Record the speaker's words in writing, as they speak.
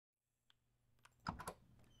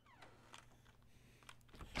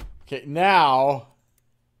Okay, now...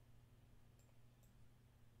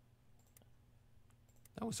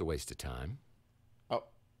 That was a waste of time. Oh,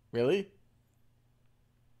 really?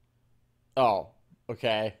 Oh,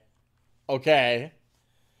 okay. Okay.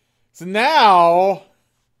 So now...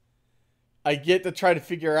 I get to try to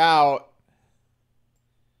figure out...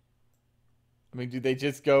 I mean, do they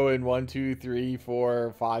just go in 1, 2, 3,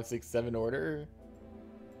 4, 5, 6, 7 order?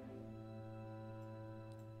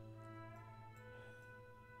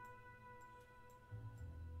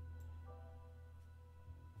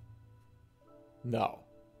 No.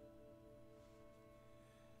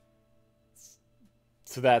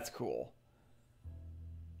 So that's cool.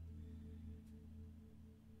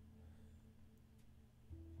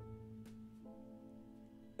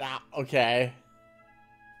 Ah, okay.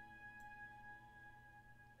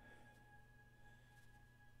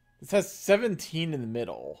 This has 17 in the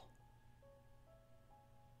middle.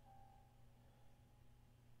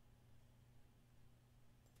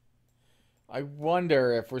 I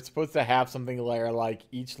wonder if we're supposed to have something where, like,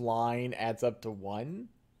 each line adds up to 1?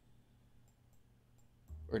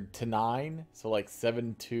 Or to 9? So, like,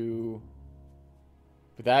 7, 2...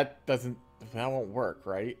 But that doesn't... That won't work,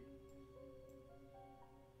 right?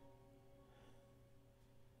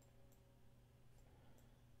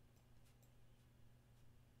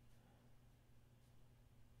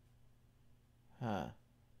 Huh.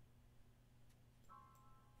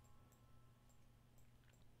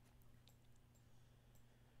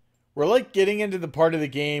 We're, like, getting into the part of the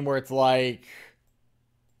game where it's like...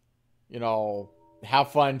 You know...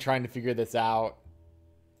 Have fun trying to figure this out.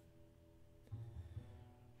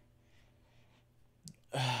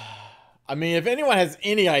 I mean, if anyone has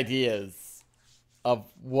any ideas of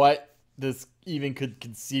what this even could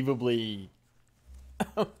conceivably...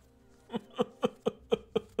 Because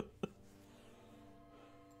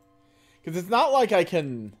it's not like I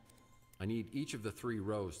can... I need each of the 3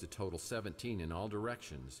 rows to total 17 in all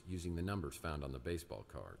directions using the numbers found on the baseball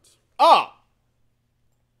cards. Oh!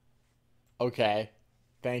 Okay.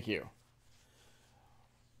 Thank you.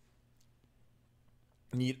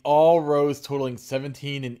 Need all rows totaling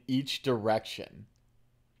 17 in each direction.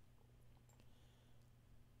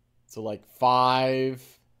 So like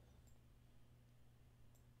 5.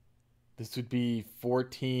 This would be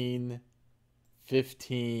 14,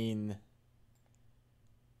 15,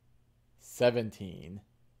 17.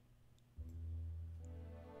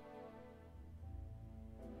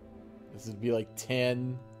 This would be like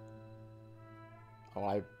 10. Oh,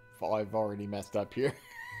 I've already messed up here.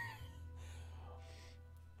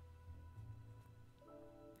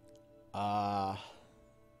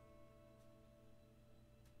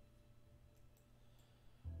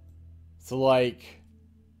 So like...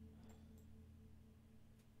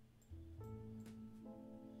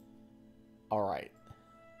 Alright.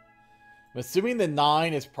 I'm assuming the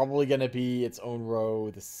 9 is probably going to be its own row.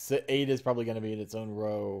 The 8 is probably going to be in its own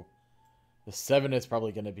row. The 7 is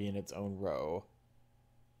probably going to be in its own row.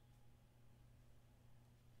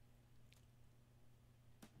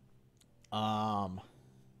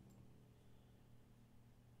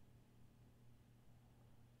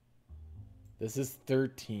 This is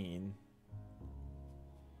 13.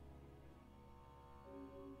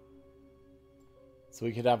 So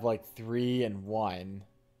we could have like 3 and 1.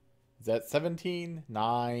 Is that 17?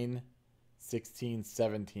 9, 16,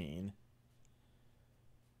 17.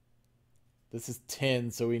 This is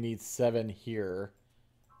 10, so we need 7 here.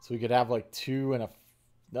 So we could have like 2 and a...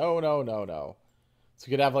 No. So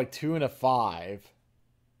we could have like 2 and a 5.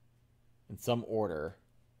 In some order.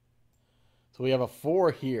 So we have a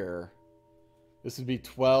 4 here. This would be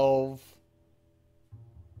 12,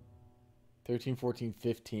 13, 14,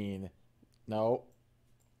 15. No.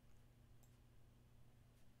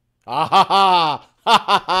 Ah ha ha! Ha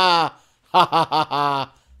ha ha! Ha ha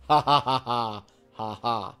ha! Ha ha ha! Ha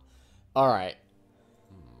ha! Alright.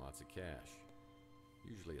 Lots of cash.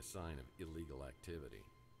 Usually a sign of illegal activity.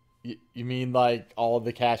 You mean like all of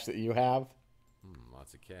the cash that you have?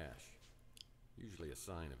 Lots of cash. Usually a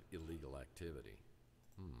sign of illegal activity.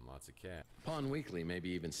 Lots of cash. Pawn Weekly may be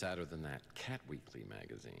even sadder than that Cat Weekly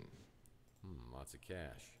magazine. Lots of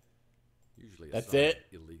cash. Usually a That's sign it?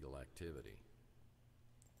 of illegal activity.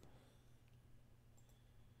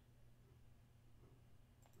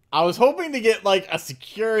 I was hoping to get like a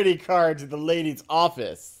security card to the lady's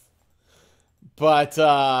office. But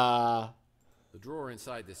The drawer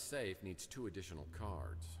inside this safe needs 2 additional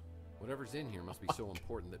cards. Whatever's in here must be so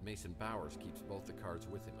important that Mason Bowers keeps both the cards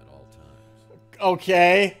with him at all times.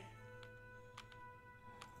 okay.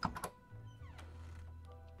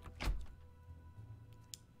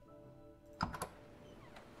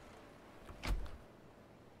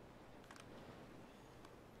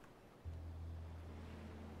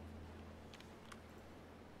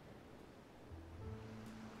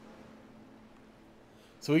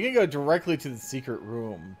 So we can go directly to the secret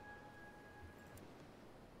room.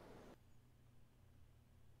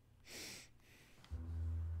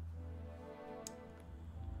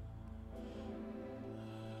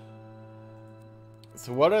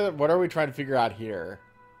 So what are we trying to figure out here?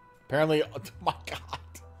 Apparently, oh my god.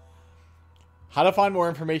 How to find more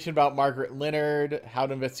information about Margaret Leonard, how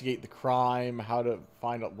to investigate the crime, how to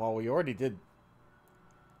find out, well, we already did.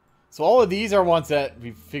 So all of these are ones that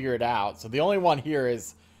we figured out. So the only one here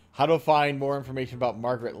is how to find more information about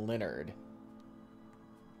Margaret Leonard.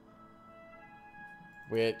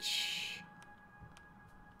 Which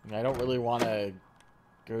I don't really want to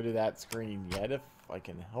go to that screen yet if I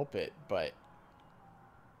can help it, but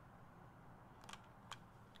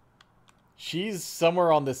she's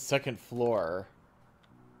somewhere on the second floor.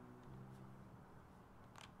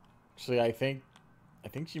 Actually, I think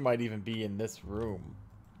she might even be in this room.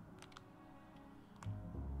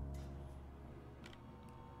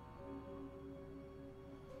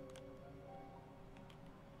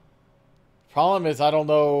 Problem is, I don't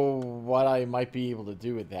know what I might be able to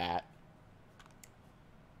do with that.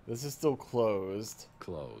 This is still closed.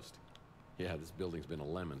 Closed. Yeah, this building's been a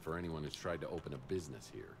lemon for anyone who's tried to open a business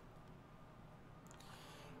here.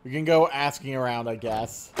 We can go asking around, I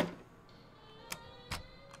guess.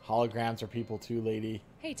 Holograms are people too, lady.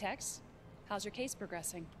 Hey, Tex. How's your case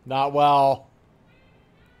progressing? Not well.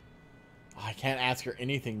 I can't ask her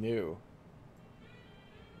anything new.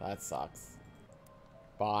 That sucks.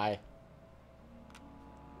 Bye.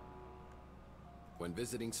 When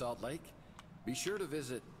visiting Salt Lake, be sure to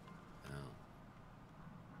visit... Oh.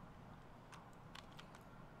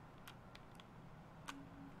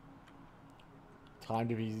 Time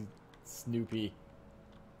to be Snoopy.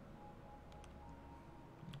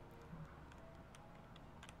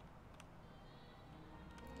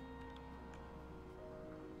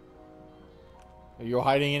 Are you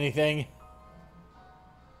hiding anything?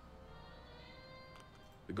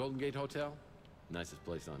 The Golden Gate Hotel? Nicest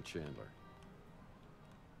place on Chandler.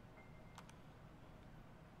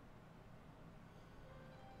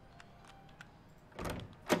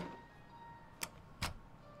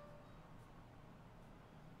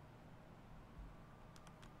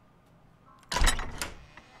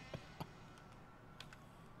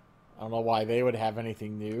 I don't know why they would have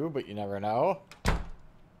anything new, but you never know.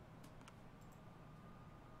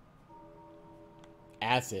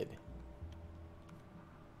 Acid.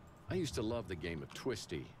 I used to love the game of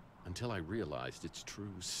Twisty until I realized its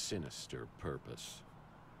true sinister purpose.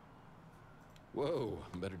 Whoa,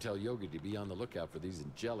 better tell Yogi to be on the lookout for these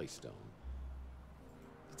in Jellystone.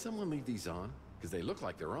 Did someone leave these on? Because they look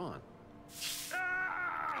like they're on.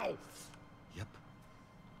 Ow! Yep.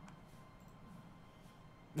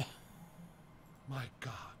 My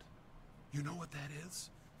God. You know what that is?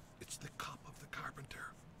 It's the Cup of the Carpenter.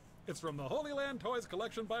 It's from the Holy Land Toys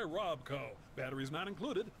collection by Robco. Batteries not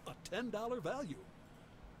included, a $10 value.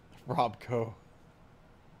 Robco.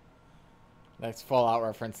 Nice Fallout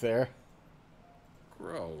reference there.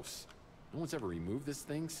 Gross. No one's ever removed this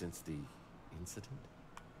thing since the incident?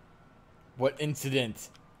 What incident?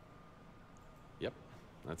 Yep,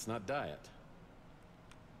 that's not diet.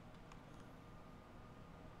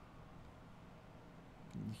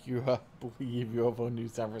 You believe UFO New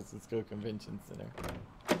San Francisco Convention Center.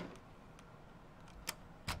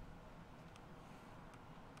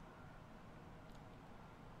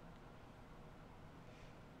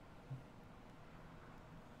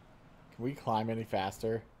 Can we climb any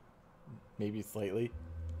faster? Maybe slightly.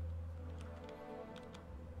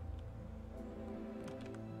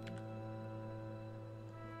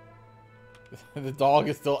 The dog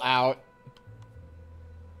is still out.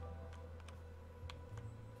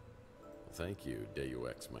 Thank you, Deus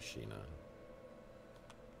Ex Machina.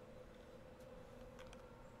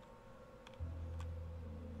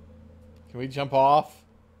 Can we jump off?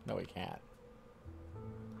 No, we can't.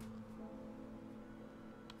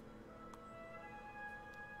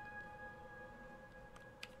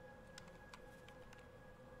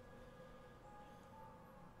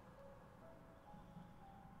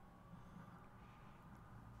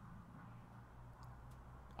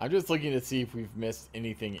 I'm just looking to see if we've missed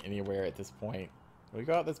anything anywhere at this point. Can we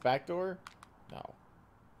go out this back door? No.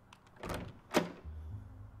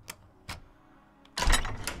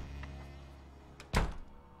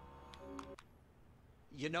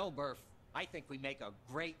 You know, Murph, I think we make a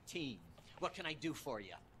great team. What can I do for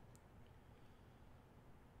you?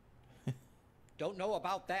 Don't know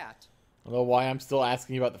about that. I don't know why I'm still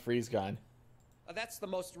asking you about the freeze gun. That's the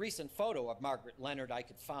most recent photo of Margaret Leonard I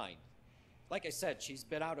could find. Like I said, she's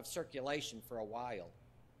been out of circulation for a while.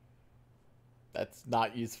 That's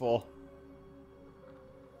not useful.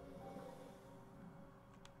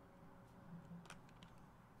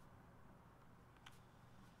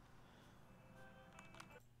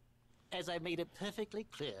 As I made it perfectly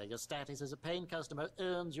clear, your status as a paying customer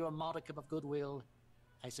earns you a modicum of goodwill.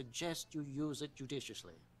 I suggest you use it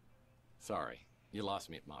judiciously. Sorry, you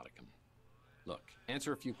lost me at modicum. Look,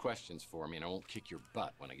 answer a few questions for me and I won't kick your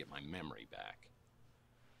butt when I get my memory back.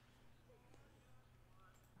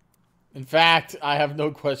 In fact, I have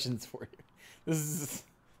no questions for you. This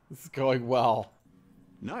is going well.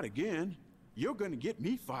 Not again. You're gonna get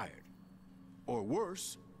me fired. Or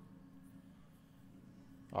worse.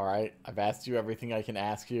 All right, I've asked you everything I can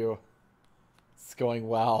ask you. It's going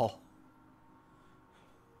well.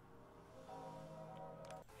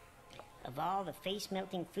 Of all the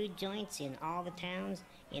face-melting food joints in all the towns,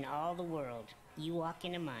 in all the world, you walk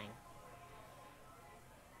into mine.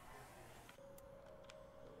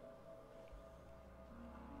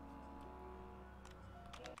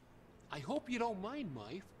 I hope you don't mind,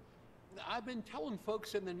 Mike. I've been telling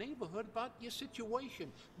folks in the neighborhood about your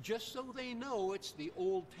situation, just so they know it's the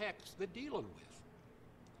old techs they're dealing with.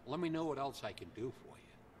 Let me know what else I can do for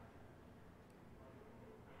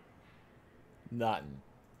you. Nothing.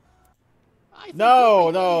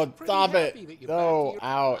 No, no, stop it. No,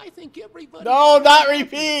 out. I think everybody. No, not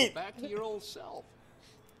repeat. Back to your old self.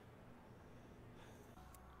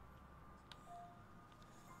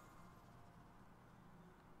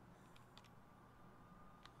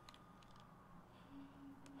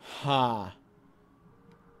 Huh.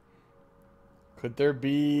 Could there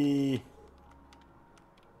be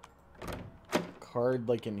a card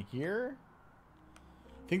like in here?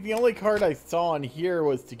 I think the only card I saw in here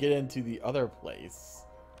was to get into the other place.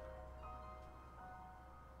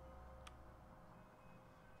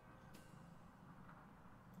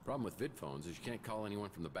 Problem with vid phones is you can't call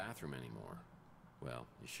anyone from the bathroom anymore. Well,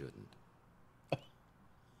 you shouldn't.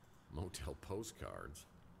 Motel postcards.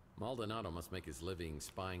 Maldonado must make his living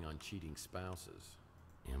spying on cheating spouses.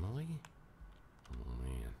 Emily? Oh,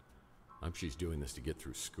 man. I hope she's doing this to get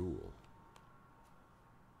through school.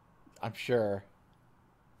 I'm sure.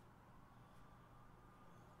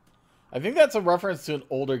 I think that's a reference to an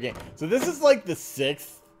older game. So this is like the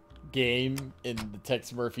 6th game in the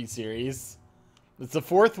Tex Murphy series. It's the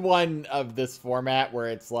 4th one of this format where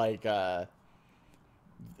it's like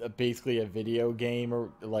basically a video game,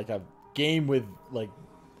 or like a game with like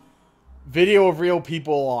video of real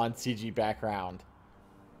people on CG background.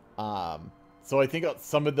 So I think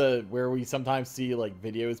some of the, where we sometimes see like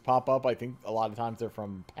videos pop up, I think a lot of times they're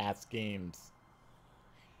from past games.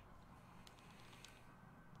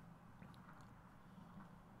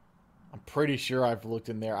 I'm pretty sure I've looked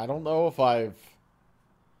in there. I don't know if I've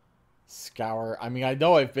I mean, I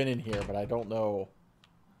know I've been in here, but I don't know.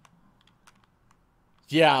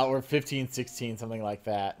 Yeah, or 15, 16, something like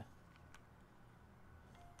that.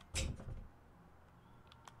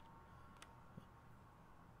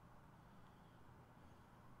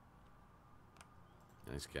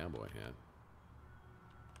 Nice cowboy hat.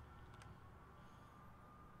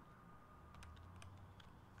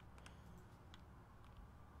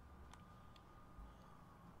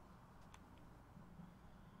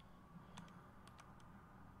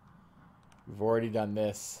 We've already done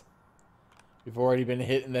this. We've already been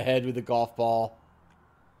hit in the head with a golf ball.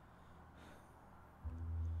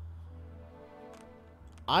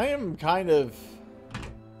 I am kind of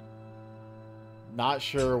not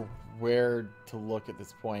sure where to look at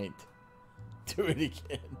this point. Do it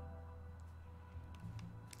again.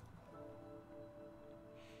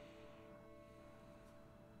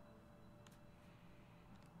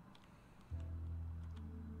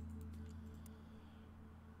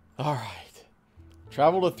 All right.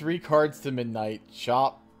 Travel to 3 cards to midnight.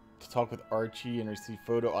 Shop to talk with Archie and receive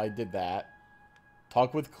photo. I did that.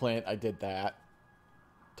 Talk with Clint. I did that.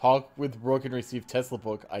 Talk with Rook and receive Tesla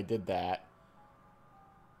book. I did that.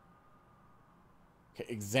 Okay,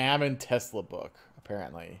 examine Tesla book,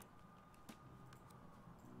 apparently.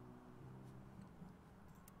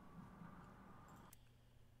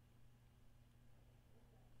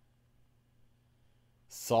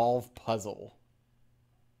 Solve puzzle.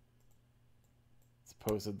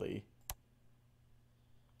 Supposedly.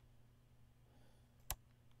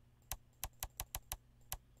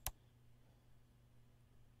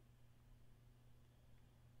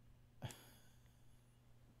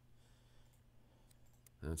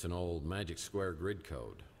 That's an old Magic Square grid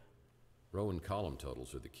code. Row and column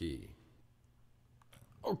totals are the key.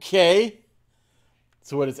 Okay.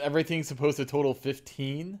 So what, is everything supposed to total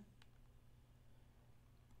 15?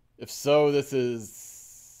 If so, this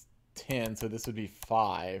is 10, so this would be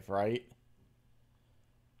 5, right?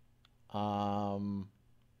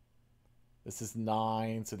 This is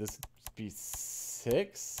 9, so this would be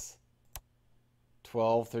 6.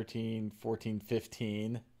 12, 13, 14,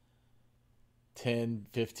 15. 10,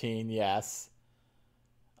 15, yes.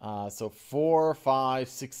 So 4, 5,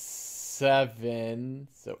 6, 7.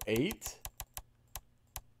 So 8.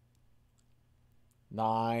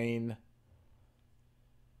 9.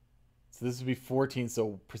 So this would be 14,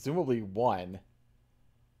 so presumably 1.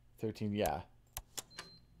 13, yeah.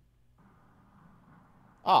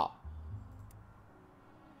 Ah.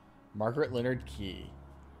 Margaret Leonard key.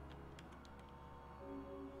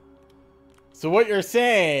 So what you're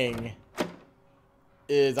saying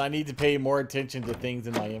is I need to pay more attention to things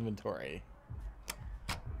in my inventory.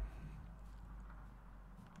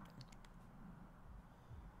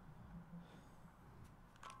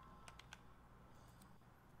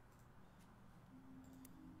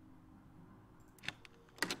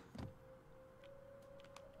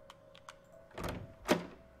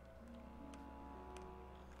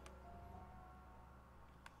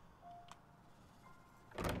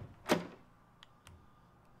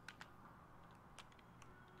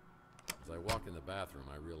 As I walk in the bathroom,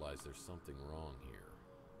 I realize there's something wrong here.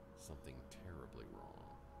 Something terribly wrong.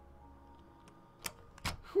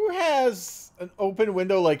 Who has an open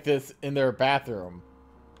window like this in their bathroom?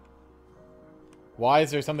 Why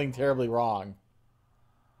is there something terribly wrong?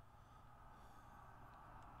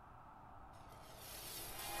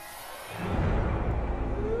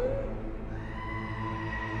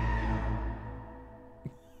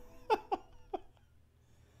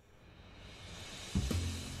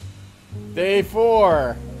 Day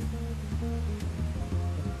 4.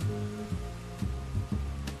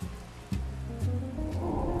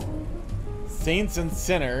 Saints and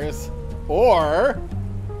Sinners, or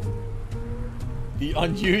The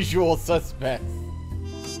Unusual Suspects.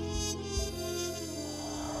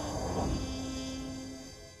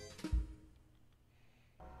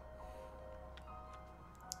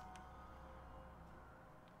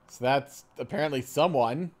 So that's apparently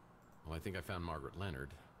someone. Well, I think I found Margaret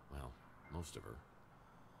Leonard. Well, most of her.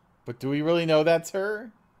 But do we really know that's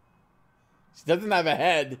her? She doesn't have a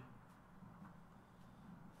head.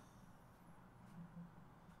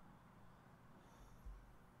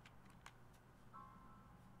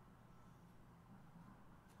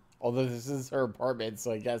 Although this is her apartment,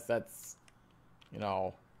 so I guess that's, you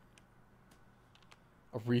know,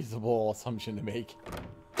 a reasonable assumption to make.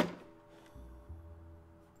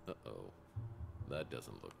 Uh-oh. That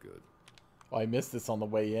doesn't look good. Well, I missed this on the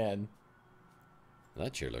way in.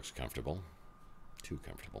 That chair looks comfortable. Too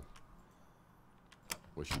comfortable.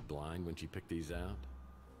 Was she blind when she picked these out?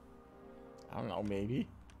 I don't know, maybe.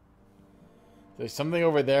 There's something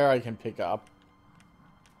over there I can pick up.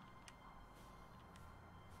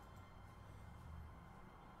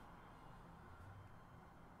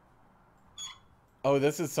 Oh,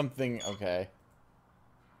 this is something... Okay.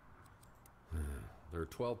 There are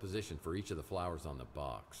 12 positioned for each of the flowers on the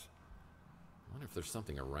box. I wonder if there's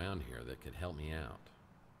something around here that could help me out.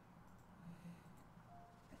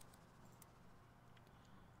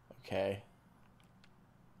 Okay.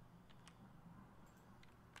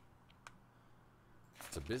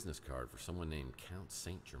 It's a business card for someone named Count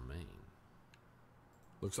Saint Germain.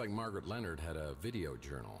 Looks like Margaret Leonard had a video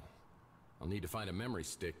journal. I'll need to find a memory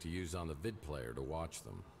stick to use on the vid player to watch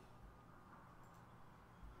them.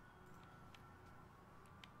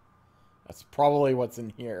 That's probably what's in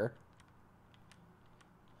here.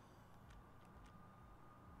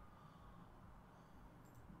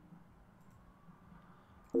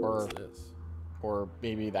 What's this? Or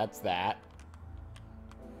maybe that's that.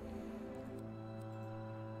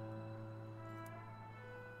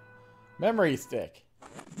 Memory stick.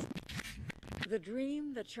 The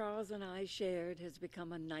dream that Charles and I shared has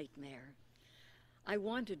become a nightmare. I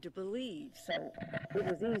wanted to believe, so it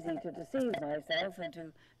was easy to deceive myself, and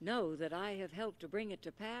to know that I have helped to bring it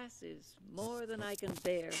to pass is more than I can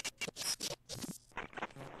bear.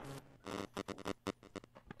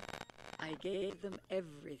 I gave them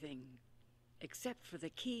everything, except for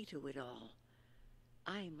the key to it all.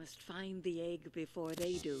 I must find the egg before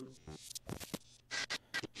they do.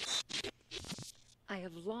 I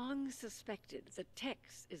have long suspected that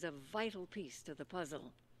Tex is a vital piece to the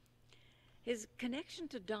puzzle. His connection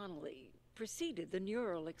to Donnelly preceded the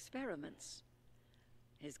neural experiments.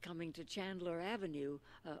 His coming to Chandler Avenue,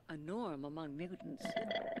 a norm among mutants,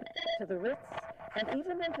 to the Ritz, and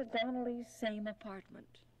even into Donnelly's same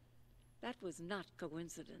apartment. That was not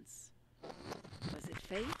coincidence. Was it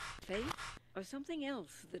fate, or something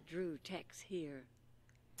else that drew Tex here?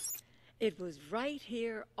 It was right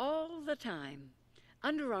here all the time,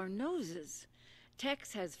 under our noses.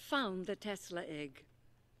 Tex has found the Tesla egg.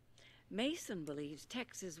 Mason believes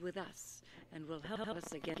Tex is with us and will help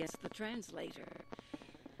us against the translator.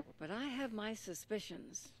 But I have my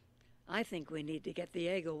suspicions. I think we need to get the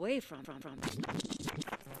egg away from.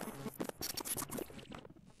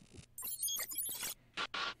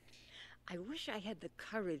 I wish I had the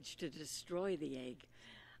courage to destroy the egg.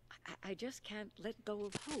 I just can't let go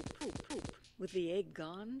of hope. With the egg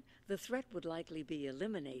gone, the threat would likely be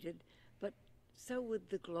eliminated, but so would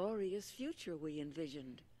the glorious future we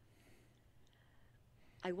envisioned.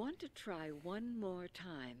 I want to try one more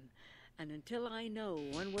time, and until I know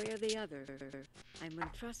one way or the other, I'm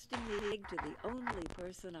entrusting the egg to the only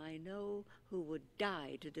person I know who would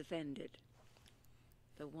die to defend it.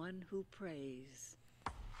 The one who prays.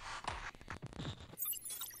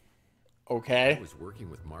 Okay. I was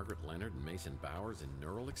working with Margaret Leonard and Mason Bowers in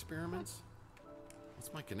neural experiments?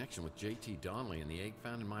 What's my connection with J.T. Donnelly and the egg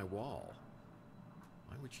found in my wall?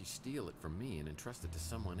 Why would she steal it from me and entrust it to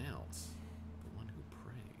someone else? The one who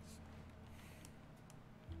prays.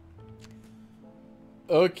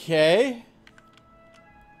 Okay.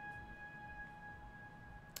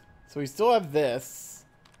 So we still have this.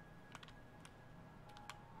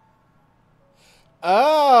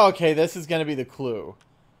 Oh, okay. This is going to be the clue.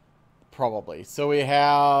 Probably. So we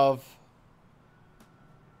have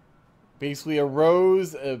basically a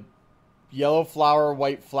rose, a yellow flower,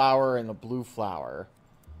 white flower, and a blue flower.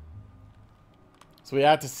 So we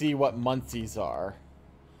have to see what months these are.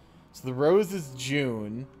 So the rose is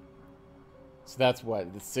June. So that's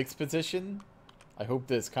what? The 6th position? I hope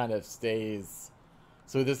this kind of stays.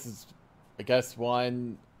 So this is, I guess,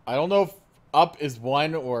 1. I don't know if up is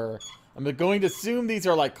 1 or... I'm going to assume these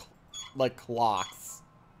are like clocks.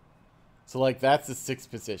 So, like, that's the 6th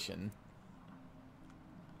position.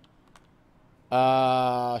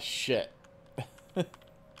 Shit. I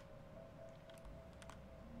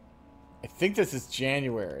think this is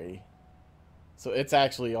January. So, it's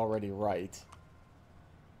actually already right.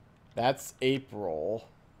 That's April.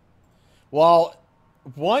 Well,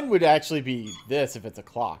 1 would actually be this if it's a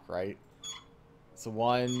clock, right? So,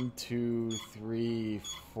 1, 2, 3,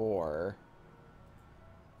 4...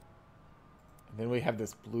 And then we have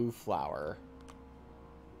this blue flower,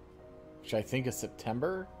 which I think is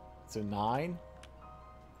September. So 9.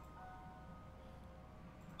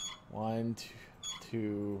 1,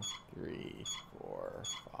 2, 3, 4,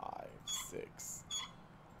 5, 6.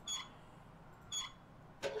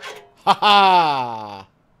 Ha ha!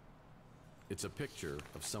 It's a picture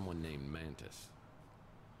of someone named Mantis.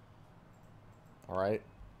 All right.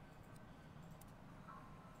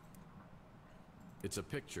 It's a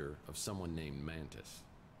picture of someone named Mantis.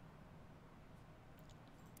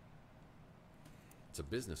 It's a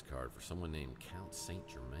business card for someone named Count Saint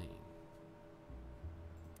Germain.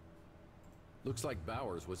 Looks like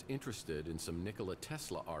Bowers was interested in some Nikola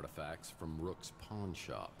Tesla artifacts from Rook's pawn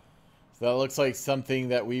shop. So that looks like something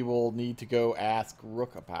that we will need to go ask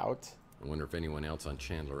Rook about. I wonder if anyone else on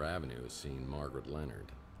Chandler Avenue has seen Margaret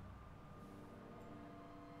Leonard.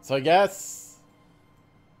 So I guess...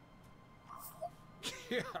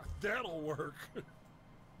 Yeah, that'll work.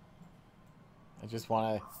 I just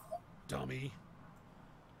want to... Dummy.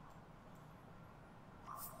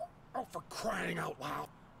 Oh, for crying out loud.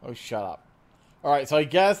 Oh, shut up. Alright, so I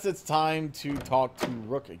guess it's time to talk to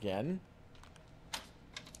Rook again.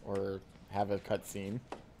 Or have a cutscene.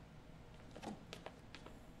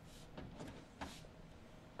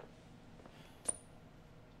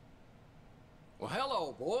 Well,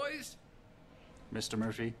 hello, boys. Mr.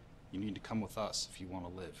 Murphy, you need to come with us if you want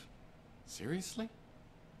to live. Seriously?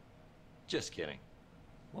 Just kidding.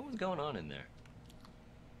 What was going on in there?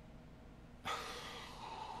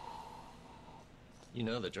 You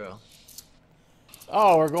know the drill.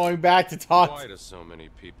 Oh, we're going back to talk. Why do so many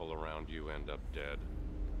people around you end up dead?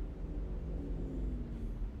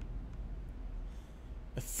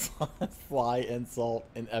 Sly insult,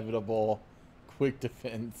 inevitable, quick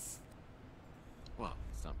defense. Well,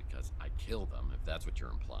 it's not because I killed them, if that's what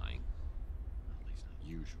you're implying. At least not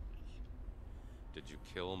usually. Did you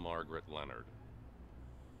kill Margaret Leonard?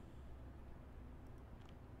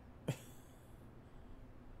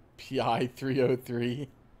 PI 303.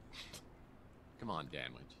 Come on,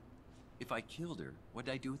 Danwich. If I killed her,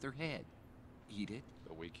 what'd I do with her head? Eat it?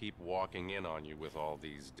 But we keep walking in on you with all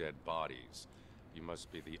these dead bodies. You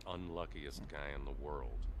must be the unluckiest guy in the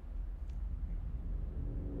world.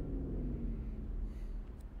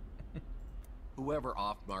 Whoever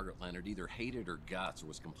offed Margaret Leonard either hated her guts or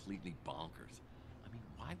was completely bonkers. I mean,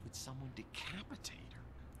 why would someone decapitate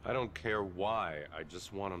her? I don't care why, I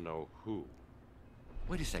just want to know who.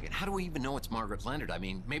 Wait a second, how do we even know it's Margaret Leonard? I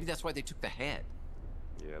mean, maybe that's why they took the head.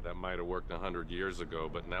 Yeah, that might have worked 100 years ago,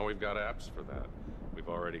 but now we've got apps for that. We've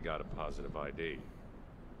already got a positive ID.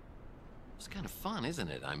 It's kind of fun, isn't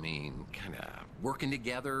it? I mean, kind of working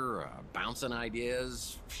together, bouncing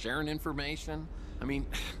ideas, sharing information. I mean,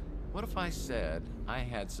 what if I said I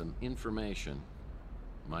had some information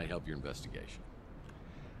might help your investigation?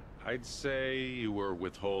 I'd say you were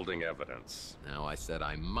withholding evidence. No, I said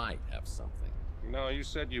I might have something. No, you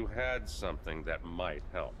said you had something that might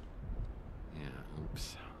help. Yeah,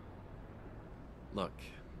 oops. Look,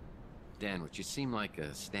 Danwich, you seem like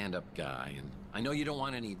a stand-up guy, and I know you don't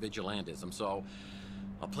want any vigilantism, so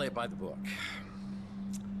I'll play it by the book.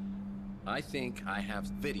 I think I have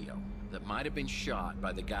video that might have been shot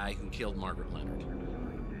by the guy who killed Margaret Leonard.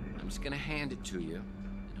 I'm just gonna hand it to you,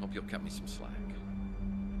 and hope you'll cut me some slack.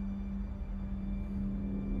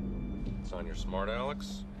 It's on your smart,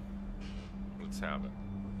 Alex? Let's have it.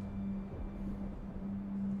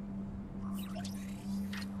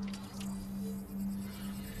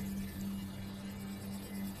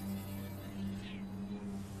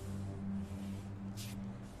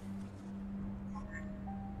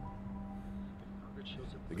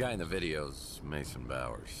 The guy in the video's Mason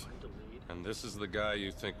Bowers. And this is the guy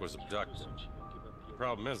you think was abducted. The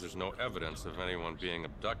problem is there's no evidence of anyone being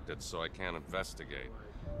abducted, so I can't investigate.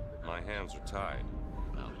 My hands are tied.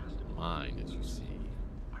 Well, mine, as you see.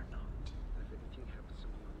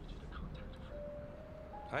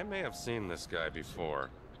 I may have seen this guy before,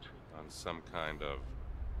 on some kind of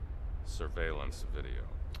surveillance video.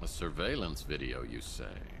 A surveillance video, you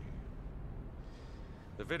say?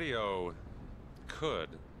 The video could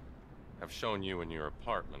have shown you in your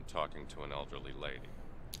apartment talking to an elderly lady.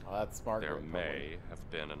 Oh, that's Margaret. There may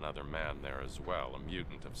have been another man there as well, a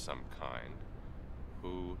mutant of some kind,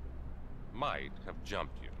 who might have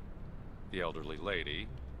jumped you. The elderly lady,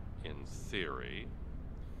 in theory,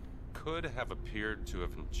 could have appeared to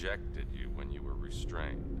have injected you when you were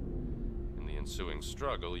restrained. In the ensuing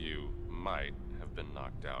struggle, you might have been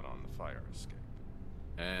knocked out on the fire escape.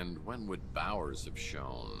 And when would Bowers have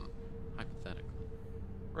shown, hypothetically?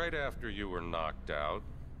 Right after you were knocked out,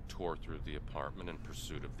 tore through the apartment in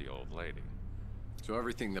pursuit of the old lady. So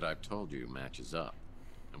everything that I've told you matches up,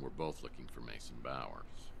 and we're both looking for Mason Bowers.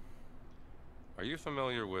 Are you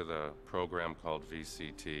familiar with a program called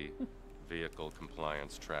VCT? Vehicle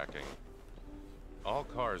Compliance Tracking? All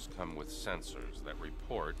cars come with sensors that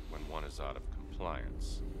report when one is out of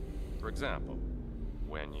compliance. For example,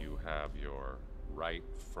 when you have your right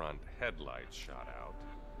front headlight shot out,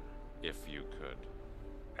 if you could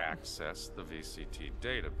access the VCT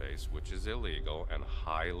database, which is illegal and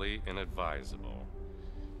highly inadvisable,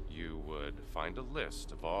 you would find a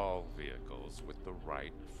list of all vehicles with the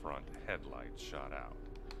right front headlight shot out.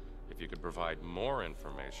 If you could provide more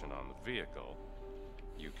information on the vehicle,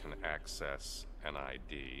 you can access an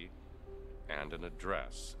ID and an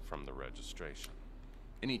address from the registration.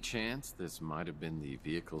 Any chance this might have been the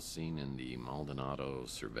vehicle seen in the Maldonado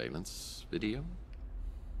surveillance video?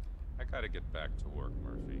 I gotta get back to work,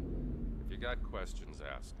 Murphy. If you got questions,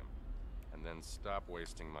 ask them. And then stop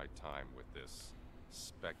wasting my time with this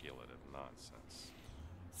speculative nonsense.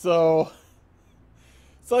 So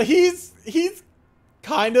he's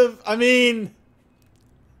kind of, I mean,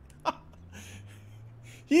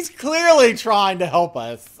 he's clearly trying to help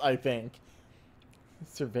us, I think.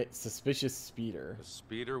 Suspicious speeder. A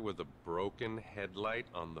speeder with a broken headlight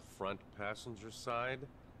on the front passenger side?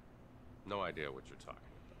 No idea what you're talking about.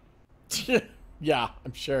 Yeah,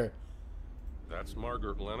 I'm sure. That's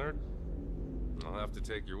Margaret Leonard? I'll have to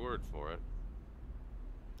take your word for it.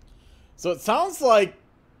 So it sounds like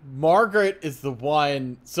Margaret is the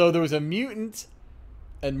one. So there was a mutant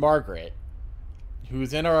and Margaret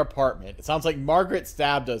who's in our apartment. It sounds like Margaret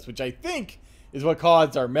stabbed us, which I think is what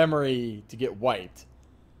caused our memory to get wiped.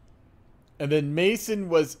 And then Mason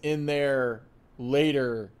was in there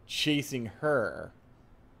later chasing her.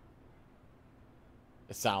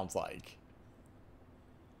 It sounds like.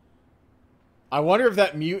 I wonder if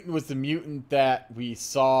that mutant was the mutant that we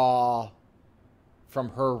saw from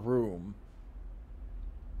her room.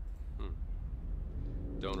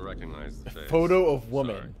 Don't recognize the face. Photo of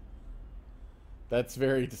woman. Sorry. That's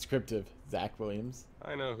very descriptive, Zach Williams.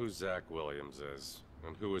 I know who Zach Williams is,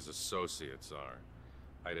 and who his associates are.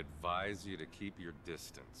 I'd advise you to keep your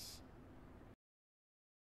distance.